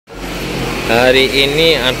Hari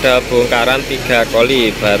ini ada bongkaran 3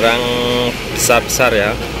 koli barang besar-besar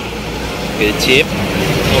ya. Jeep,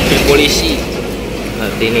 mobil polisi.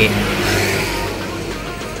 Nanti ini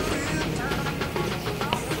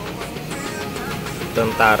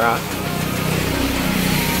tentara,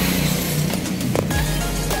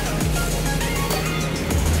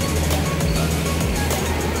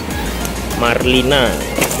 Marlina,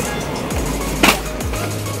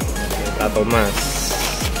 Kak Thomas.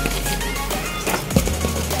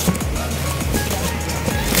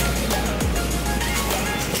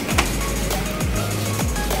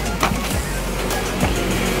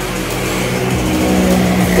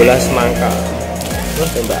 Bola semangka,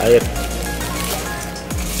 tembak air.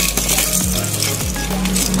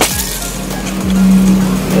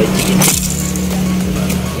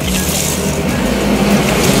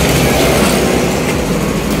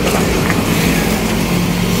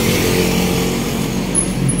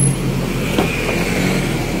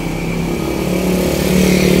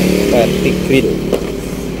 Vertic grill.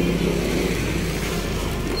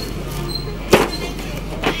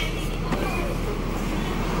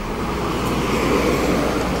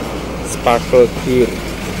 Sparkle gear.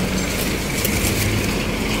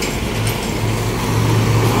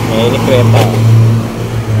 Nah, ini kereta.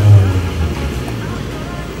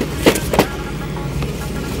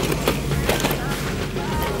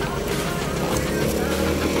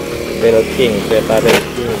 Racing, kereta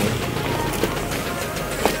racing.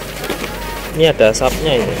 Ini ada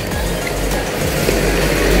asapnya ini.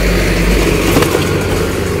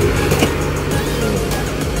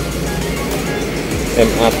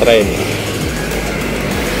 MA train.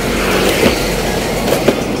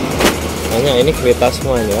 Hanya ini kereta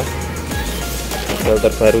semua ya. Model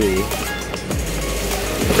terbaru ini.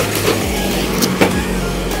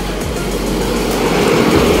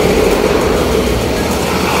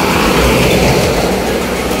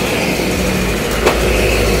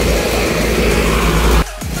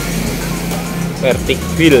 Vertic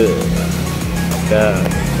wheel. Dan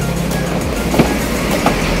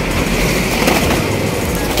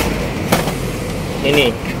ini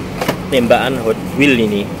tembakan Hot Wheel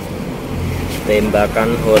ini.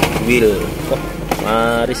 Tembakan Hot Wheel. Oh,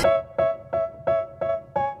 mari.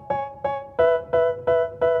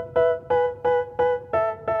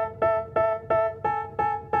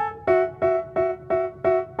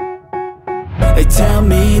 They tell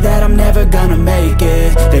me that I'm never gonna make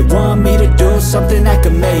it. They want me to do something that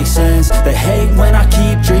could make sense. They hate when I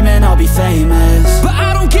keep dreaming I'll be famous, but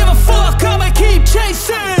I don't give a fuck, I'ma keep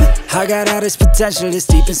chasing. I got all this potential that's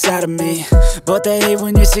deep inside of me, but they hate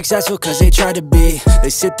when you're successful cause they try to be. They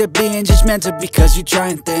sit there being judgmental because you're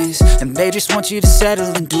trying things, and they just want you to settle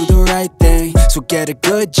and do the right thing. So get a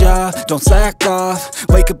good job, don't slack off.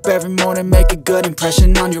 Wake up every morning, make a good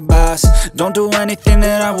impression on your boss. Don't do anything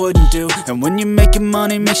that I wouldn't do, and when you're making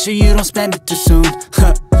money, make sure you don't spend it too soon.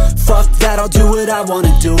 Fuck that, I'll do what I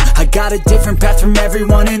wanna do. I got a different path from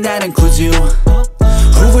everyone, and that includes you.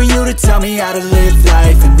 Who are you to tell me how to live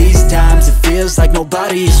life? In these times it feels like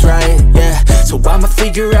nobody's right, yeah. So I'ma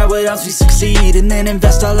figure out what else we succeed, and then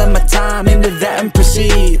invest all of my time into that and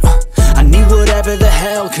proceed. I need whatever the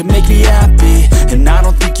hell could make me happy, and I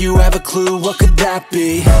don't think you have a clue what could that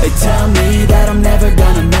be. They tell me that I'm never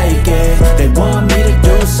gonna make it. They want me to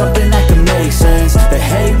do something that could make sense. They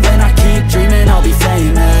hate when I keep dreaming I'll be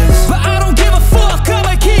famous, but I don't give a fuck,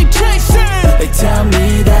 I'ma keep chasing. They tell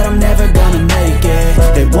me that I'm never gonna make it.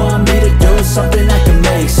 They want me to do something that can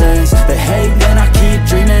make sense. They hate when I keep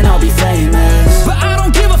dreaming I'll be famous, but I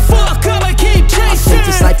don't give a fuck, I'ma keep chasing. I think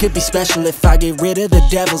this life could be special if I get rid of the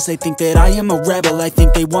devils. They think that I am a rebel, I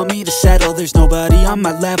think they want me to settle. There's nobody on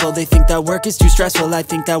my level, they think that work is too stressful. I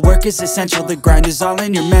think that work is essential, the grind is all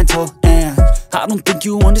in your mental. And I don't think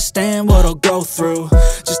you understand what I'll go through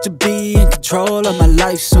just to be in control of my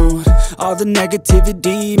life soon. All the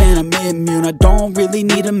negativity, man, I'm immune. I don't really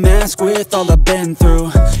need a mask with all I've been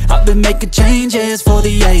through. I've been making changes for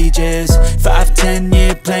the ages. 5-10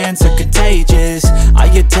 year plans are contagious. I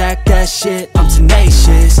attack that shit, I'm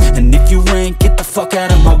tenacious. And if you ain't, get the fuck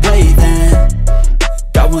out of my way then.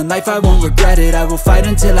 Got one life, I won't regret it. I will fight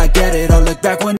until I get it. I'll look back when